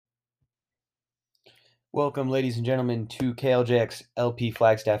Welcome, ladies and gentlemen, to KLJX LP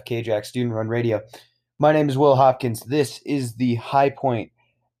Flagstaff KJAX Student Run Radio. My name is Will Hopkins. This is the High Point,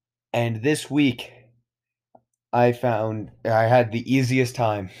 and this week I had the easiest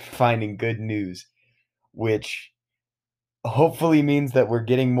time finding good news, which hopefully means that we're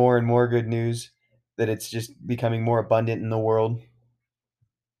getting more and more good news, that it's just becoming more abundant in the world,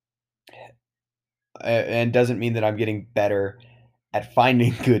 and doesn't mean that I'm getting better at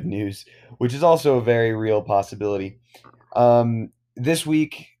finding good news, which is also a very real possibility. This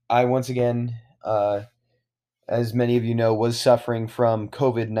week, I once again, as many of you know, was suffering from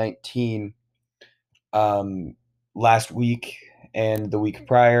COVID-19 um, last week and the week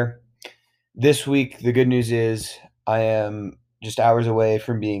prior. This week, the good news is I am just hours away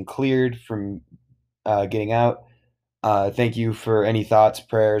from being cleared from getting out. Thank you for any thoughts,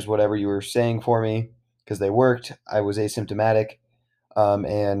 prayers, whatever you were saying for me, because they worked. I was asymptomatic,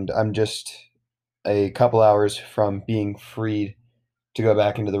 and I'm just a couple hours from being freed to go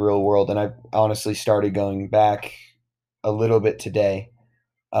back into the real world. And I've honestly started going back a little bit today.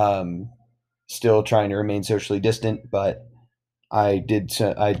 Um, Still trying to remain socially distant, but I did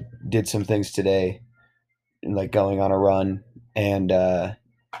some things today, like going on a run and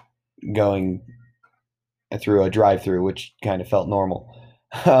going through a drive-through, which kind of felt normal.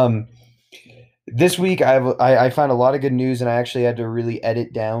 Um, this week I found a lot of good news, and I actually had to really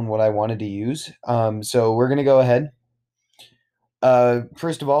edit down what I wanted to use. So we're gonna go ahead.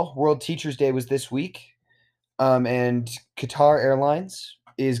 First of all, World Teachers Day was this week, and Qatar Airlines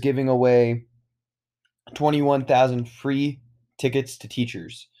is giving away 21,000 free tickets to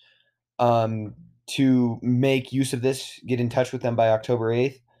teachers. To make use of this, get in touch with them by October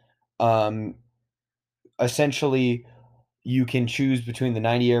 8th. Um, Essentially, you can choose between the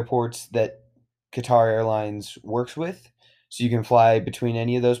 90 airports that Qatar Airlines works with. So you can fly between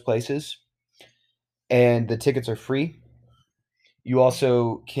any of those places, and the tickets are free. You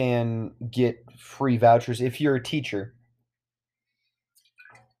also can get free vouchers if you're a teacher.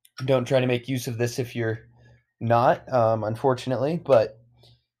 Don't try to make use of this if you're not, unfortunately, but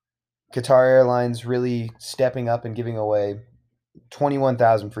Qatar Airlines really stepping up and giving away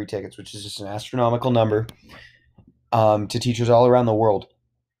 21,000 free tickets, which is just an astronomical number, to teachers all around the world.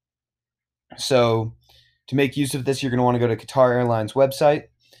 So, to make use of this, you're going to want to go to Qatar Airlines website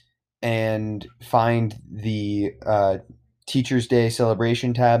and find the Teachers Day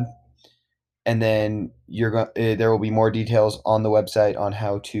celebration tab, and then there will be more details on the website on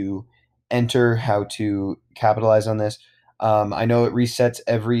how to enter, how to capitalize on this. I know it resets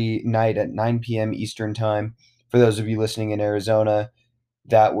every night at 9 p.m. Eastern time. For those of you listening in Arizona,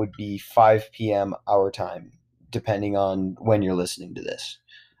 that would be 5 p.m. our time, depending on when you're listening to this.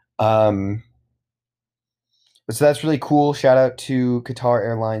 So that's really cool. Shout out to Qatar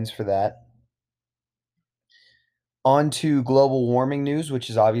Airlines for that. On to global warming news, which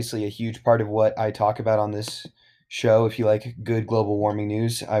is obviously a huge part of what I talk about on this show. If you like good global warming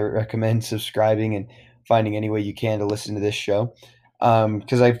news, I recommend subscribing and finding any way you can to listen to this show,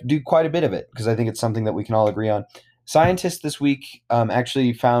 because I do quite a bit of it, because I think it's something that we can all agree on. Scientists this week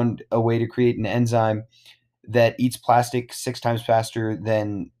actually found a way to create an enzyme that eats plastic 6 times faster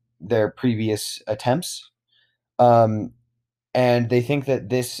than their previous attempts. Um, and they think that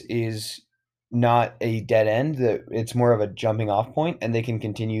this is not a dead end, that it's more of a jumping off point, and they can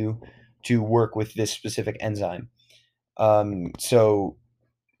continue to work with this specific enzyme. So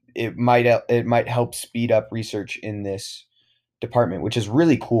it might help speed up research in this department, which is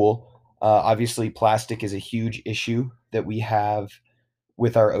really cool. Obviously, plastic is a huge issue that we have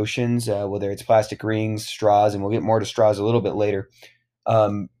with our oceans, whether it's plastic rings, straws, and we'll get more to straws a little bit later.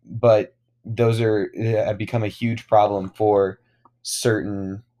 But those have become a huge problem for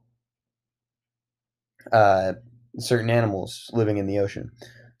certain uh, certain animals living in the ocean.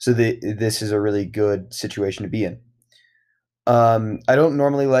 So this is a really good situation to be in. I don't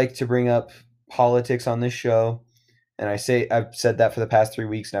normally like to bring up politics on this show, and I've said that for the past 3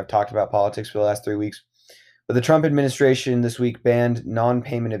 weeks, and I've talked about politics for the last 3 weeks. But the Trump administration this week banned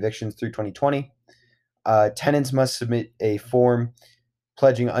non-payment evictions through 2020. Tenants must submit a form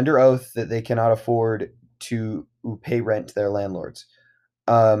pledging under oath that they cannot afford to pay rent to their landlords.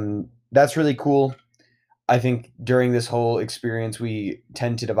 That's really cool. I think during this whole experience, we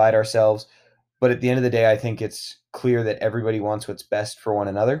tend to divide ourselves. But at the end of the day, I think it's clear that everybody wants what's best for one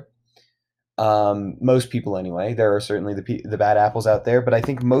another. Most people, anyway. There are certainly the bad apples out there, but I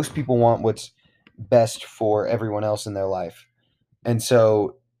think most people want what's best for everyone else in their life. And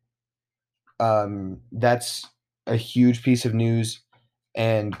so that's a huge piece of news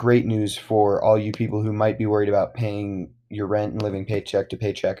and great news for all you people who might be worried about paying your rent and living paycheck to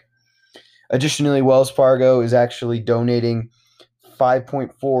paycheck. Additionally, Wells Fargo is actually donating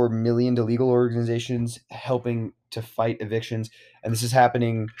 5.4 million to legal organizations helping to fight evictions, and this is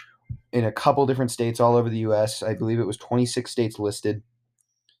happening in a couple different states all over the U.S. I believe it was 26 states listed.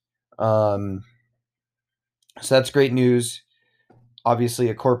 Um, so that's great news. Obviously,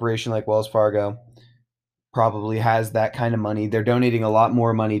 a corporation like Wells Fargo probably has that kind of money. They're donating a lot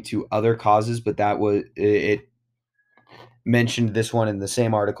more money to other causes, but that was it mentioned this one in the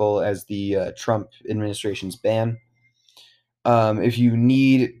same article as the Trump administration's ban. If you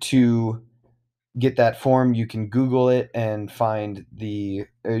need to get that form, you can Google it and find you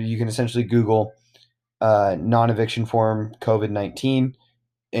can essentially Google non-eviction form COVID-19,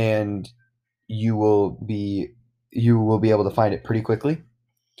 and you will be able to find it pretty quickly.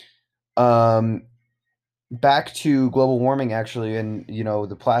 Back to global warming, actually, and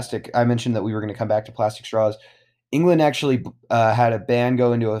the plastic. I mentioned that we were going to come back to plastic straws. England actually had a ban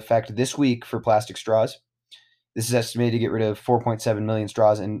go into effect this week for plastic straws. This is estimated to get rid of 4.7 million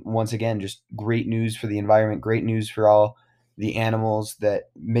straws, and once again, just great news for the environment, great news for all the animals that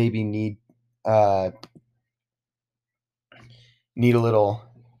maybe uh, need a little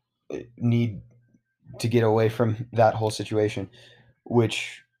need to get away from that whole situation,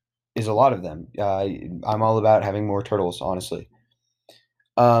 which is a lot of them. I'm all about having more turtles, honestly.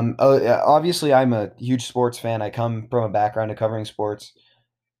 Obviously, I'm a huge sports fan. I come from a background of covering sports.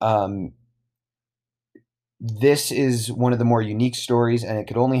 Um, this is one of the more unique stories, and it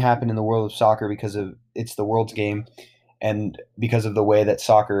could only happen in the world of soccer because of it's the world's game, and because of the way that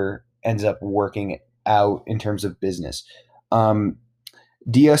soccer ends up working out in terms of business. Um,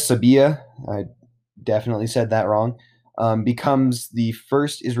 Dia Sabia, I definitely said that wrong, becomes the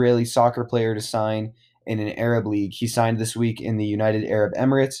first Israeli soccer player to sign in an Arab league. He signed this week in the United Arab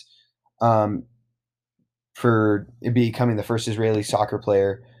Emirates, um, for becoming the first Israeli soccer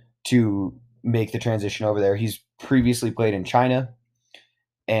player to make the transition over there. He's previously played in China,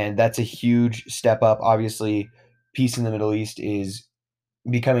 and that's a huge step up. Obviously, peace in the Middle East is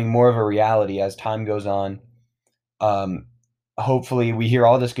becoming more of a reality as time goes on. Um, Hopefully, we hear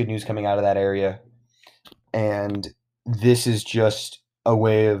all this good news coming out of that area, and this is just a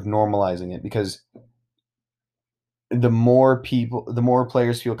way of normalizing it, because the more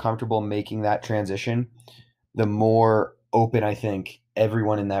players feel comfortable making that transition, the more open I think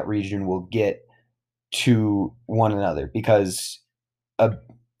everyone in that region will get to one another, because a,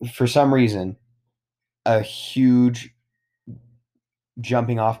 for some reason, a huge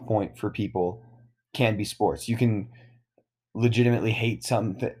jumping off point for people can be sports. You can legitimately hate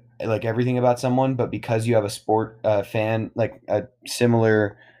something, like everything about someone, but because you have a sport fan, like a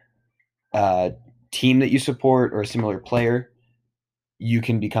similar uh, team that you support or a similar player, you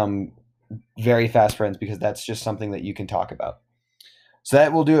can become very fast friends because that's just something that you can talk about. So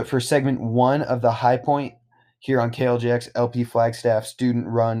that will do it for segment one of the High Point here on KLJX LP Flagstaff Student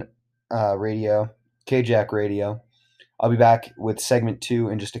Run Radio, KJAC Radio. I'll be back with segment two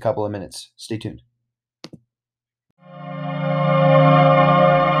in just a couple of minutes. Stay tuned.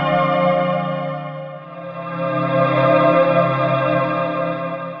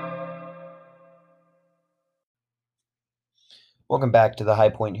 Welcome back to the High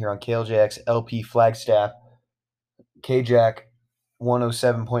Point here on KLJX LP Flagstaff, KJAC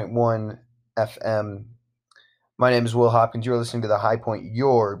 107.1 FM. My name is Will Hopkins. You're listening to the High Point,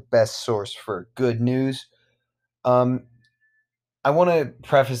 your best source for good news. I want to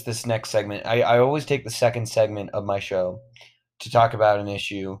preface this next segment. I always take the second segment of my show to talk about an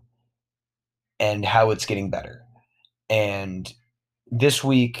issue and how it's getting better. And this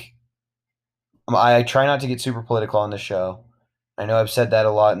week, I try not to get super political on the show. I know I've said that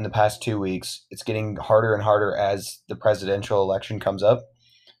a lot in the past 2 weeks. It's getting harder and harder as the presidential election comes up.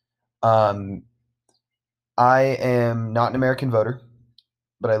 I am not an American voter,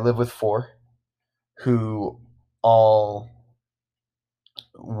 but I live with four who all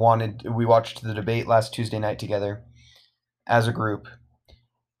we watched the debate last Tuesday night together as a group,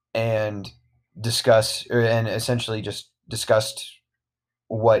 and and essentially just discussed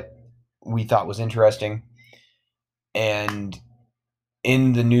what we thought was interesting. And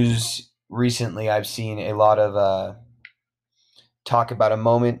in the news recently, I've seen a lot of talk about a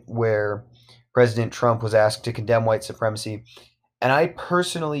moment where President Trump was asked to condemn white supremacy. And I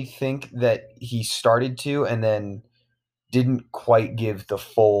personally think that he started to and then didn't quite give the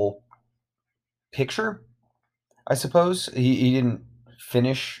full picture, I suppose. He didn't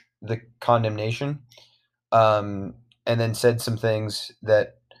finish the condemnation, and then said some things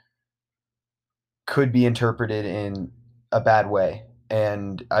that could be interpreted in a bad way.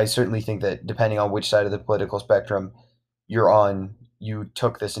 And I certainly think that depending on which side of the political spectrum you're on, you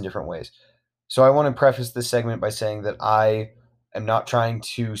took this in different ways. So I want to preface this segment by saying that I am not trying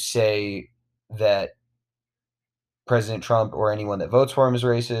to say that President Trump or anyone that votes for him is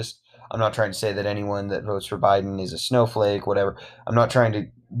racist. I'm not trying to say that anyone that votes for Biden is a snowflake, whatever. I'm not trying to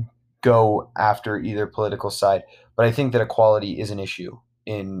go after either political side, but I think that equality is an issue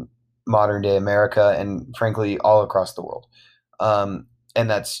in modern day America and frankly all across the world. Um, and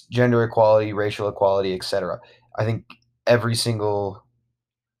that's gender equality, racial equality, etc. I think every single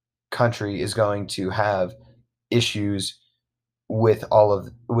country is going to have issues with all of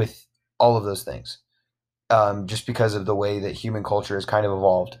those things, just because of the way that human culture has kind of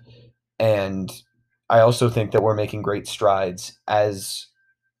evolved. And I also think that we're making great strides as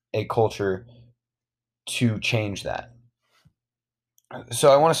a culture to change that. So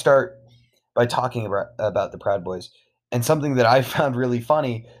I want to start by talking about the Proud Boys. And something that I found really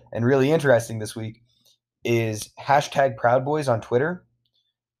funny and really interesting this week is hashtag Proud Boys on Twitter.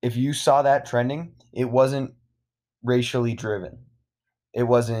 If you saw that trending, it wasn't racially driven. It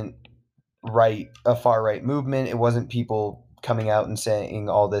wasn't a far right movement. It wasn't people coming out and saying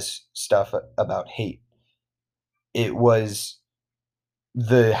all this stuff about hate. It was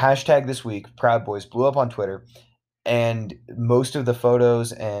the hashtag this week, Proud Boys, blew up on Twitter, and most of the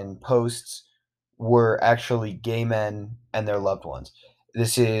photos and posts were actually gay men and their loved ones.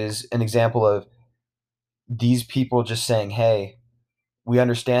 This is an example of these people just saying, "Hey, we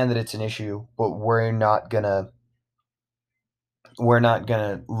understand that it's an issue, but we're not gonna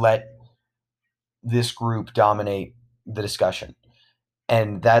let this group dominate the discussion."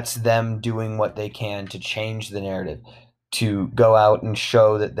 And that's them doing what they can to change the narrative, to go out and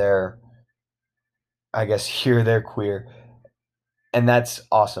show that they're, I guess, here they're queer, and that's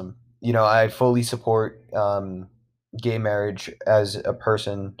awesome. I fully support gay marriage as a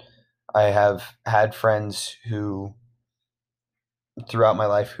person. I have had friends who, throughout my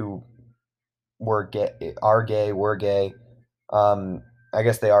life, who were gay. Um, I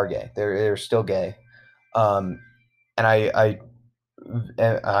guess they are gay. They're still gay, um, and I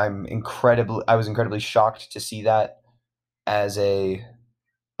was incredibly shocked to see that as a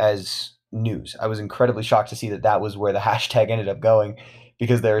as news. I was incredibly shocked to see that that was where the hashtag ended up going,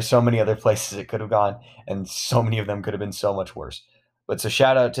 because there are so many other places it could have gone, and so many of them could have been so much worse. But so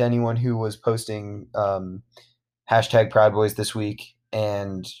shout out to anyone who was posting hashtag Proud Boys this week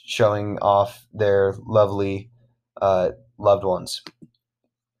and showing off their lovely loved ones.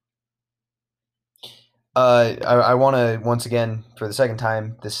 I want to once again, for the second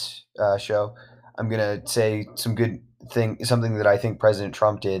time this show, I'm gonna say something that I think President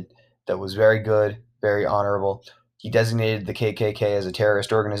Trump did that was very good, very honorable. He designated the KKK as a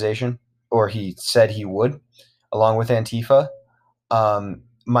terrorist organization, or he said he would, along with Antifa.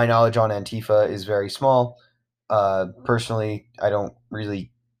 My knowledge on Antifa is very small. Personally, I don't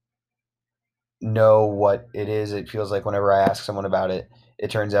really know what it is. It feels like whenever I ask someone about it, it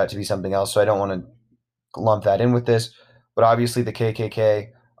turns out to be something else. So I don't want to lump that in with this. But obviously, the KKK,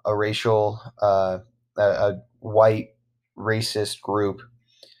 a a white racist group,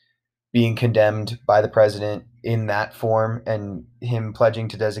 being condemned by the president in that form and him pledging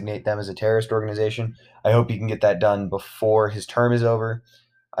to designate them as a terrorist organization. I hope he can get that done before his term is over.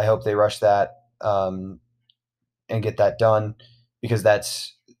 I hope they rush that, and get that done, because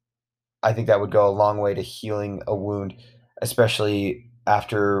I think that would go a long way to healing a wound, especially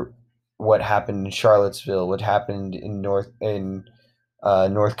after what happened in Charlottesville, what happened in North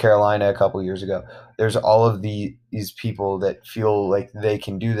Carolina a couple years ago. There's all of these people that feel like they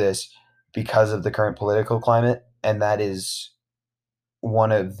can do this because of the current political climate, and that is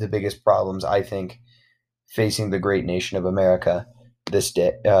one of the biggest problems, I think, facing the great nation of America these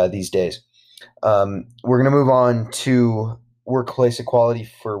days. We're going to move on to workplace equality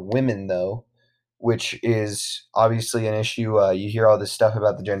for women, though, which is obviously an issue. You hear all this stuff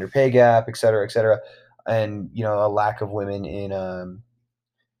about the gender pay gap, et cetera, and a lack of women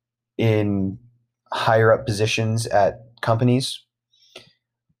in higher up positions at companies.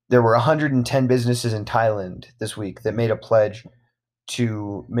 There were 110 businesses in Thailand this week that made a pledge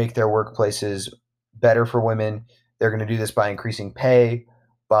to make their workplaces better for women. They're going to do this by increasing pay,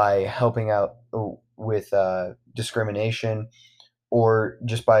 by helping out with discrimination, or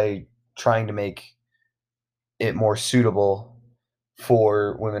just by trying to make it more suitable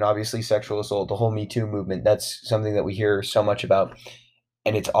for women. Obviously, sexual assault, the whole Me Too movement, that's something that we hear so much about.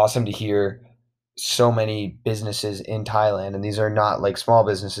 And it's awesome to hear so many businesses in Thailand, and these are not like small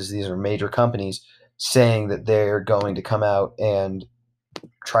businesses, these are major companies, saying that they're going to come out and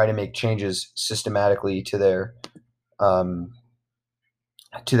try to make changes systematically um,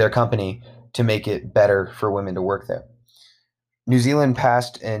 to their company to make it better for women to work there. New Zealand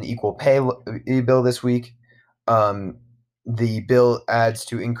passed an equal pay bill this week. The bill aims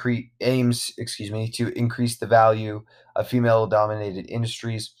to increase the value of female-dominated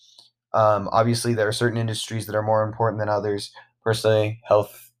industries. Obviously, there are certain industries that are more important than others. Personally,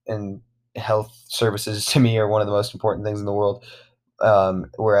 health services to me are one of the most important things in the world.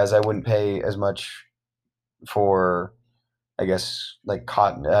 Whereas I wouldn't pay as much for, I guess, like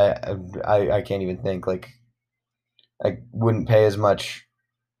cotton. I can't even think. Like, I wouldn't pay as much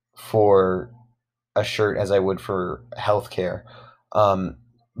for a shirt as I would for healthcare. Um,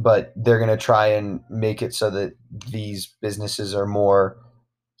 but they're going to try and make it so that these businesses are more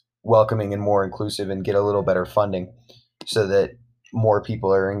welcoming and more inclusive and get a little better funding so that more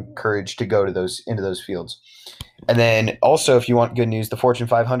people are encouraged to go to those fields. And then also, if you want good news, the Fortune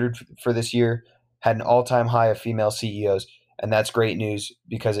 500 for this year had an all-time high of female CEOs, and that's great news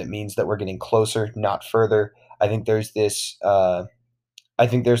because it means that we're getting closer, not further. I think there's this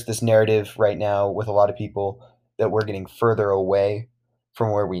narrative right now with a lot of people that we're getting further away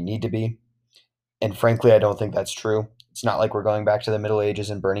from where we need to be. And frankly, I don't think that's true. It's not like we're going back to the Middle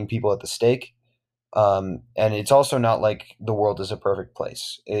Ages and burning people at the stake. And it's also not like the world is a perfect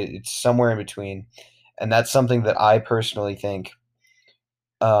place. It's somewhere in between. And that's something that I personally think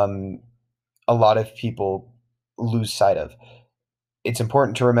um, a lot of people lose sight of. It's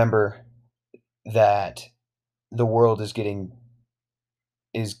important to remember that the world is getting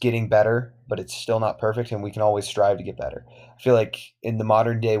better, but it's still not perfect, and we can always strive to get better. I feel like in the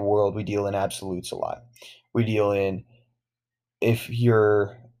modern day world, we deal in absolutes a lot. We deal in if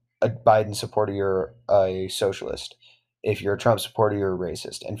you're a Biden supporter, you're a socialist. If you're a Trump supporter, you're a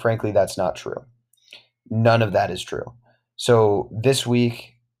racist. And frankly, that's not true. None of that is true. So this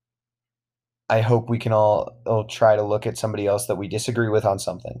week, I hope we can all try to look at somebody else that we disagree with on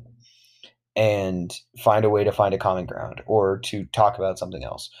something and find a way to find a common ground or to talk about something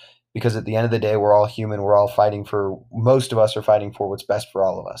else. Because at the end of the day, we're all human. We're all fighting for, most of us are fighting for what's best for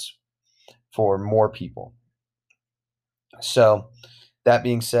all of us, for more people. So, that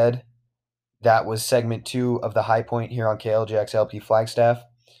being said, that was segment 2 of the High Point here on KLJXLP Flagstaff.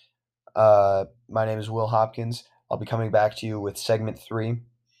 My name is Will Hopkins. I'll be coming back to you with segment 3 in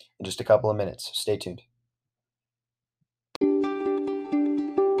just a couple of minutes. Stay tuned.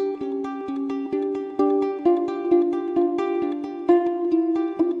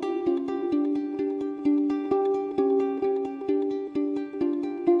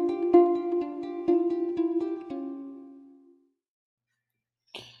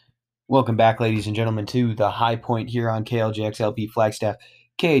 Welcome back, ladies and gentlemen, to the High Point here on KLJXLP Flagstaff,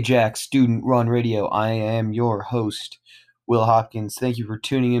 KJAX Student Run Radio. I am your host, Will Hopkins. Thank you for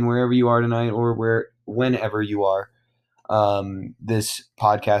tuning in wherever you are tonight or whenever you are. This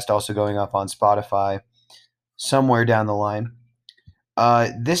podcast also going up on Spotify somewhere down the line.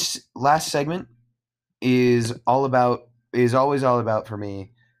 This last segment is always all about for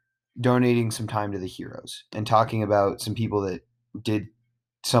me donating some time to the heroes and talking about some people that did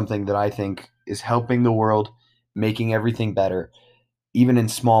something that I think is helping the world, making everything better, even in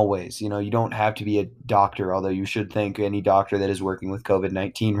small ways. You know, you don't have to be a doctor, although you should thank any doctor that is working with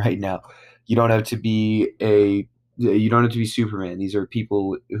COVID-19 right now. You don't have to be Superman. These are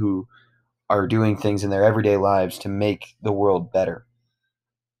people who are doing things in their everyday lives to make the world better.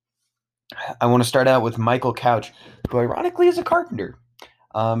 I want to start out with Michael Couch, who ironically is a carpenter.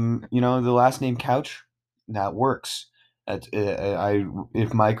 The last name Couch, that works.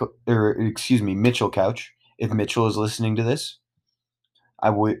 Mitchell Couch. If Mitchell is listening to this, I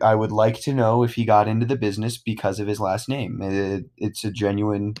would like to know if he got into the business because of his last name. It's a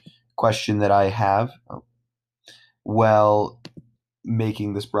genuine question that I have. While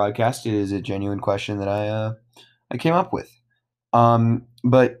making this broadcast, it is a genuine question that I came up with.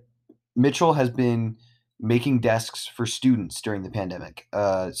 But Mitchell has been making desks for students during the pandemic,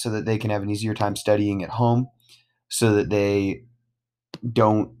 so that they can have an easier time studying at home, so that they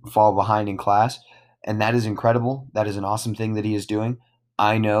don't fall behind in class. And that is incredible. That is an awesome thing that he is doing.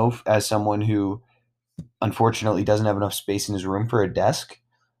 I know, as someone who unfortunately doesn't have enough space in his room for a desk,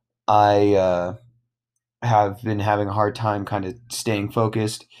 I have been having a hard time kind of staying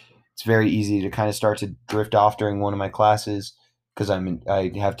focused. It's very easy to kind of start to drift off during one of my classes because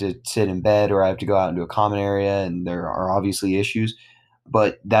I have to sit in bed or I have to go out into a common area, and there are obviously issues.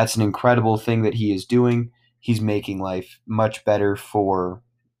 But that's an incredible thing that he is doing. He's making life much better for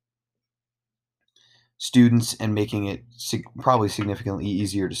students and making it probably significantly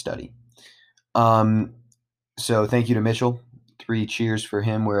easier to study. So thank you to Mitchell. 3 cheers for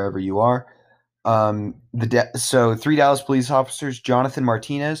him wherever you are. So 3 Dallas police officers, Jonathan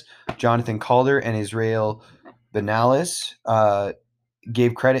Martinez, Jonathan Calder, and Israel Benales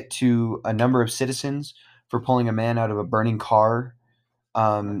gave credit to a number of citizens for pulling a man out of a burning car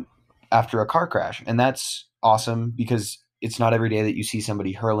after a car crash, and that's awesome because it's not every day that you see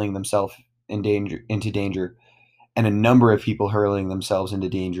somebody hurling themselves into danger, and a number of people hurling themselves into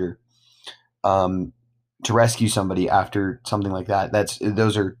danger um, to rescue somebody after something like that.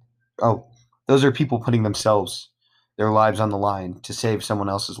 Those are people putting their lives on the line to save someone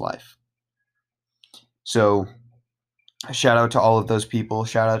else's life. So shout out to all of those people.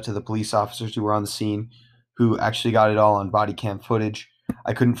 Shout out to the police officers who were on the scene, who actually got it all on body cam footage.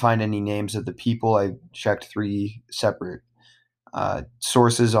 I couldn't find any names of the people. I checked 3 separate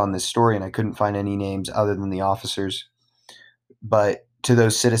sources on this story, and I couldn't find any names other than the officers. But to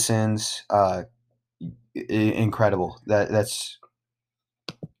those citizens, incredible. That's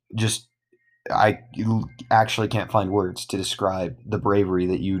just you actually can't find words to describe the bravery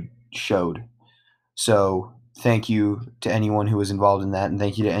that you showed. So thank you to anyone who was involved in that, and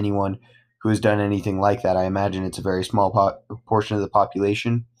thank you to anyone who has done anything like that. I imagine it's a very small portion of the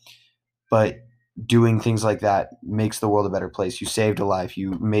population, but doing things like that makes the world a better place. You saved a life.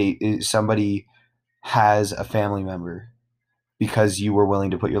 You made somebody has a family member because you were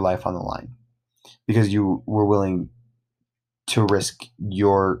willing to put your life on the line, because you were willing to risk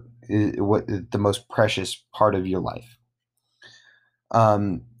what the most precious part of your life.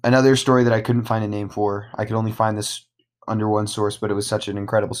 Another story that I couldn't find a name for. I could only find this under one source, but it was such an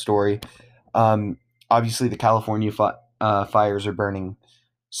incredible story. Obviously, the California fires are burning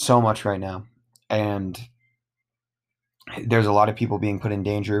so much right now, and there's a lot of people being put in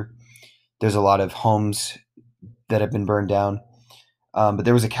danger. There's a lot of homes that have been burned down. But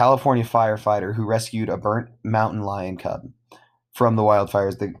there was a California firefighter who rescued a burnt mountain lion cub from the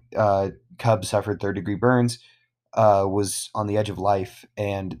wildfires. The cub suffered third-degree burns, was on the edge of life,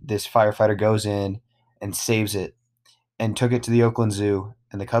 and this firefighter goes in and saves it and took it to the Oakland Zoo,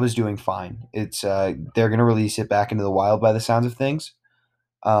 and the cub is doing fine. It's they're going to release it back into the wild by the sounds of things,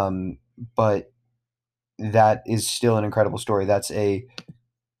 but that is still an incredible story. That's a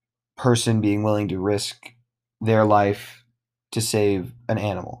person being willing to risk their life to save an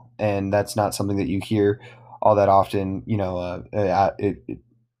animal, and that's not something that you hear all that often.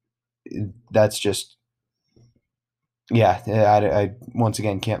 That's just yeah. I once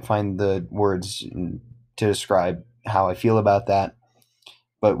again can't find the words to describe how I feel about that,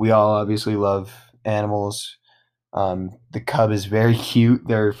 but we all obviously love animals. The cub is very cute.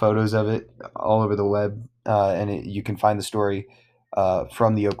 There are photos of it all over the web, and you can find the story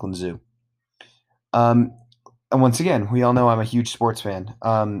from the Oakland Zoo. Um, and once again, we all know I'm a huge sports fan.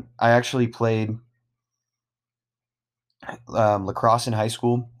 I actually played lacrosse in high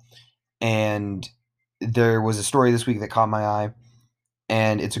school, and there was a story this week that caught my eye,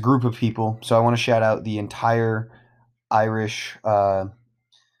 and it's a group of people. So I want to shout out the entire Irish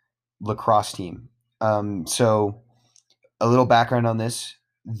lacrosse team. So a little background on this: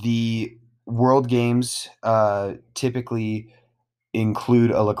 the World Games typically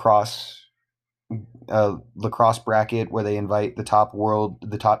include a lacrosse bracket where they invite the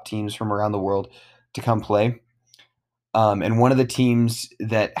top teams from around the world to come play. And one of the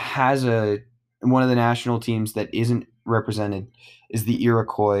national teams that isn't represented is the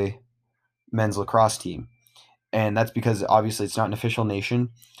Iroquois men's lacrosse team. And that's because obviously it's not an official nation,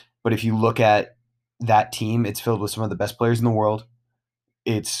 but if you look at that team, it's filled with some of the best players in the world.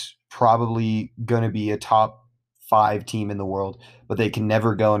 It's probably going to be a top 5 team in the world, but they can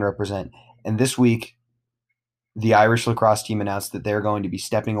never go and represent. And this week, the Irish lacrosse team announced that they're going to be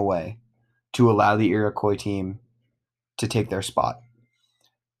stepping away to allow the Iroquois team to take their spot.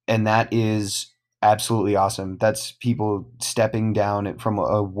 And that is absolutely awesome. That's people stepping down from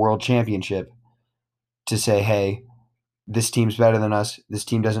a world championship to say, hey, this team's better than us. This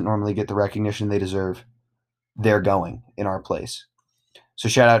team doesn't normally get the recognition they deserve. They're going in our place. So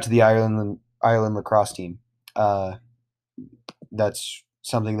shout out to the Ireland lacrosse team. That's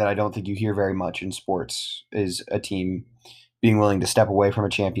something that I don't think you hear very much in sports, is a team being willing to step away from a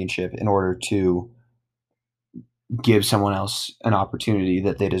championship in order to give someone else an opportunity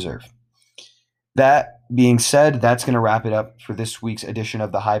that they deserve. That being said, that's going to wrap it up for this week's edition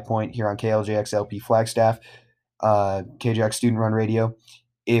of The High Point here on KLJX Flagstaff, KJX Student Run Radio.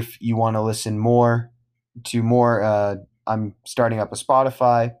 If you want to listen to more, I'm starting up a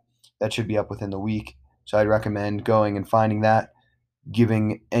Spotify. That should be up within the week. So I'd recommend going and finding that,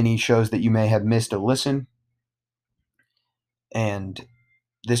 giving any shows that you may have missed a listen. And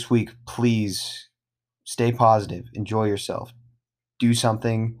this week, please stay positive, enjoy yourself, do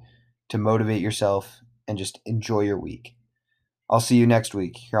something to motivate yourself, and just enjoy your week. I'll see you next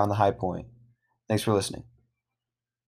week here on The High Point. Thanks for listening.